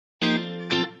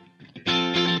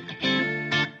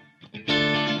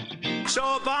So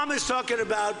Obama's talking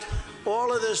about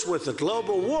all of this with the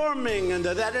global warming and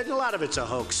that, and a lot of it's a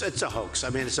hoax. It's a hoax. I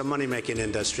mean, it's a money-making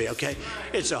industry, okay?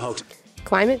 It's a hoax.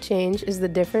 Climate change is the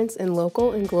difference in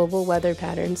local and global weather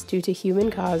patterns due to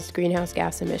human-caused greenhouse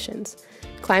gas emissions.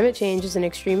 Climate change is an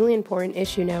extremely important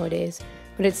issue nowadays,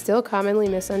 but it's still commonly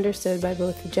misunderstood by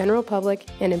both the general public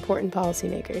and important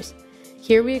policymakers.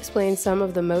 Here we explain some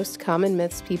of the most common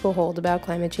myths people hold about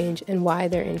climate change and why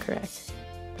they're incorrect.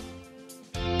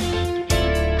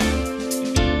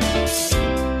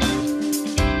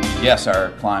 Yes, our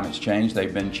climate's changed.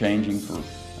 They've been changing for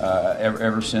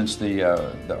ever since the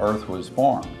Earth was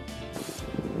formed.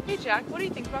 Hey Jack, what do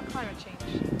you think about climate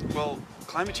change? Well,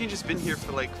 climate change has been here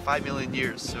for like 5 million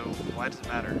years, so why does it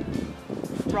matter?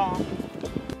 Wrong.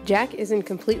 Jack isn't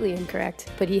completely incorrect,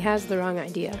 but he has the wrong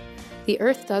idea. The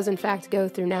Earth does in fact go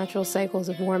through natural cycles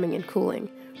of warming and cooling.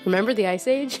 Remember the Ice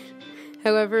Age?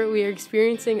 However, we are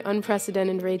experiencing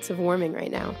unprecedented rates of warming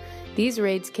right now. These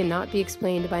rates cannot be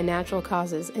explained by natural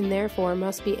causes and therefore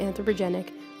must be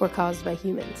anthropogenic or caused by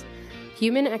humans.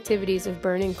 Human activities of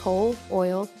burning coal,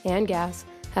 oil, and gas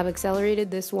have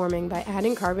accelerated this warming by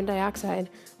adding carbon dioxide,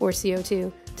 or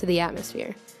CO2, to the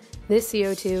atmosphere. This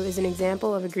CO2 is an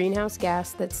example of a greenhouse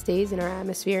gas that stays in our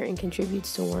atmosphere and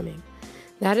contributes to warming.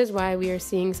 That is why we are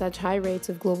seeing such high rates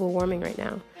of global warming right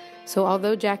now. So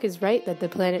although Jack is right that the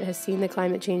planet has seen the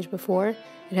climate change before,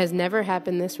 it has never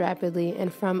happened this rapidly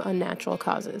and from unnatural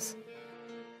causes.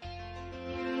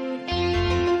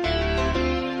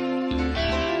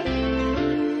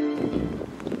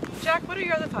 Jack, what are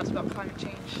your other thoughts about climate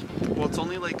change? Well, it's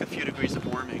only like a few degrees of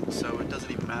warming, so it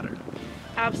doesn't even matter.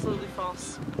 Absolutely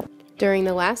false. During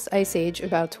the last ice age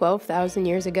about 12,000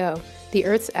 years ago, the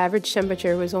Earth's average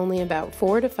temperature was only about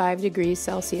 4 to 5 degrees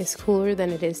Celsius cooler than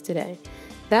it is today.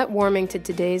 That warming to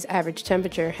today's average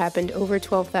temperature happened over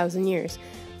 12,000 years,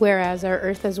 whereas our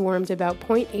Earth has warmed about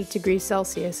 0.8 degrees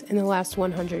Celsius in the last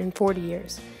 140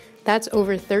 years. That's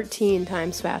over 13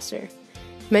 times faster.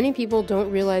 Many people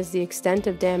don't realize the extent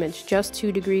of damage just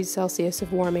 2 degrees Celsius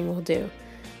of warming will do.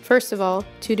 First of all,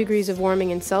 2 degrees of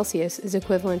warming in Celsius is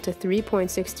equivalent to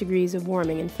 3.6 degrees of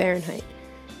warming in Fahrenheit.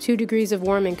 2 degrees of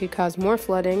warming could cause more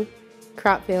flooding,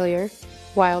 crop failure,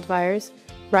 wildfires,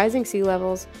 rising sea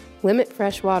levels, limit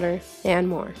fresh water, and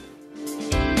more. You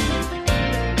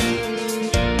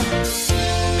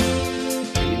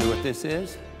know what this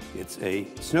is? It's a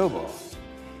snowball,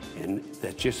 and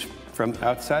that's just from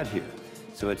outside here.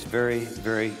 So it's very,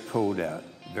 very cold out,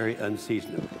 very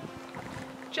unseasonable.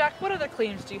 Jack, what other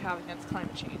claims do you have against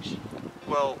climate change?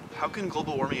 Well, how can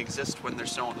global warming exist when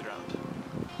there's snow on the ground?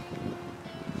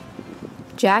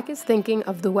 Jack is thinking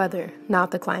of the weather, not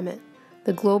the climate.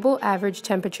 The global average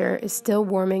temperature is still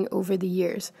warming over the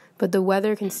years, but the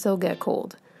weather can still get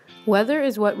cold. Weather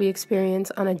is what we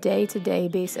experience on a day-to-day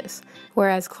basis,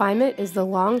 whereas climate is the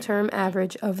long-term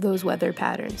average of those weather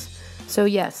patterns. So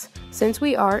yes, since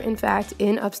we are, in fact,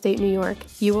 in upstate New York,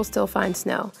 you will still find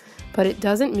snow, but it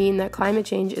doesn't mean that climate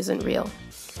change isn't real.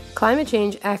 Climate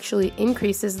change actually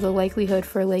increases the likelihood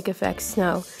for lake effect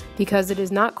snow because it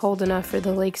is not cold enough for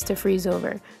the lakes to freeze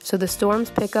over, so the storms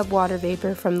pick up water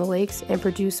vapor from the lakes and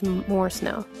produce more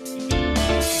snow.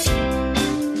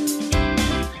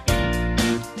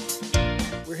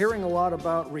 We're hearing a lot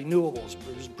about renewables,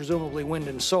 presumably wind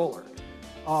and solar.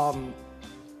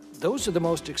 Those are the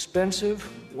most expensive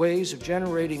ways of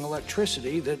generating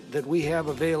electricity that we have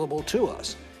available to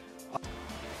us.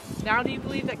 Now do you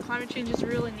believe that climate change is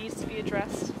real and needs to be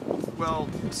addressed? Well,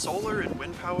 solar and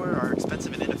wind power are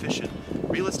expensive and inefficient.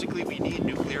 Realistically, we need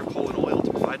nuclear, coal, and oil to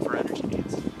provide for our energy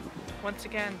needs. Once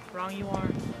again, wrong you are.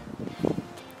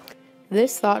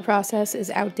 This thought process is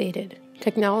outdated.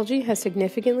 Technology has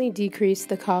significantly decreased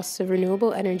the costs of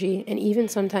renewable energy and even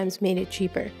sometimes made it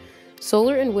cheaper.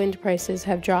 Solar and wind prices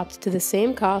have dropped to the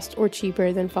same cost or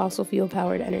cheaper than fossil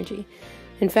fuel-powered energy.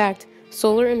 In fact,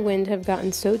 solar and wind have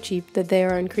gotten so cheap that they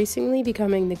are increasingly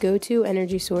becoming the go-to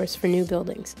energy source for new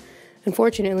buildings.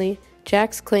 Unfortunately,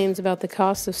 Jack's claims about the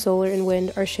costs of solar and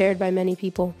wind are shared by many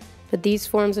people, but these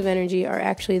forms of energy are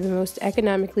actually the most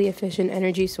economically efficient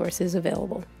energy sources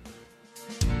available.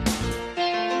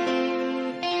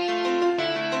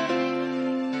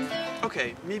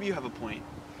 Okay, maybe you have a point.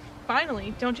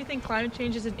 Finally, don't you think climate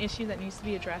change is an issue that needs to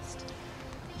be addressed?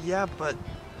 Yeah, but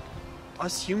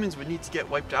us humans would need to get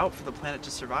wiped out for the planet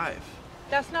to survive.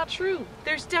 That's not true.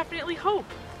 There's definitely hope.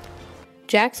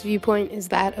 Jack's viewpoint is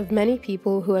that of many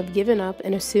people who have given up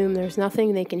and assume there's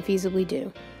nothing they can feasibly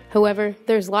do. However,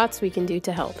 there's lots we can do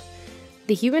to help.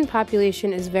 The human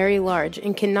population is very large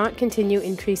and cannot continue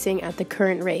increasing at the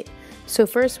current rate. So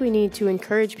first we need to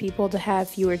encourage people to have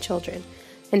fewer children.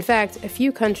 In fact, a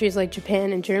few countries like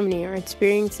Japan and Germany are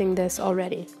experiencing this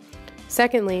already.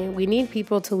 Secondly, we need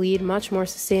people to lead much more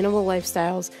sustainable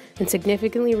lifestyles and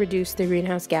significantly reduce their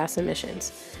greenhouse gas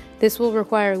emissions. This will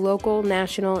require local,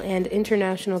 national, and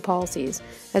international policies,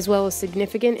 as well as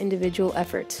significant individual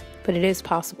efforts, but it is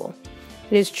possible.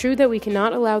 It is true that we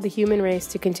cannot allow the human race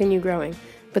to continue growing,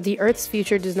 but the Earth's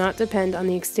future does not depend on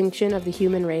the extinction of the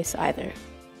human race either.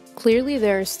 Clearly,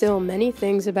 there are still many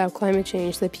things about climate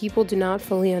change that people do not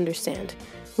fully understand.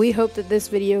 We hope that this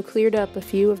video cleared up a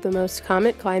few of the most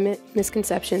common climate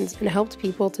misconceptions and helped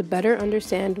people to better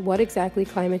understand what exactly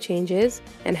climate change is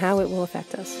and how it will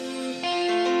affect us.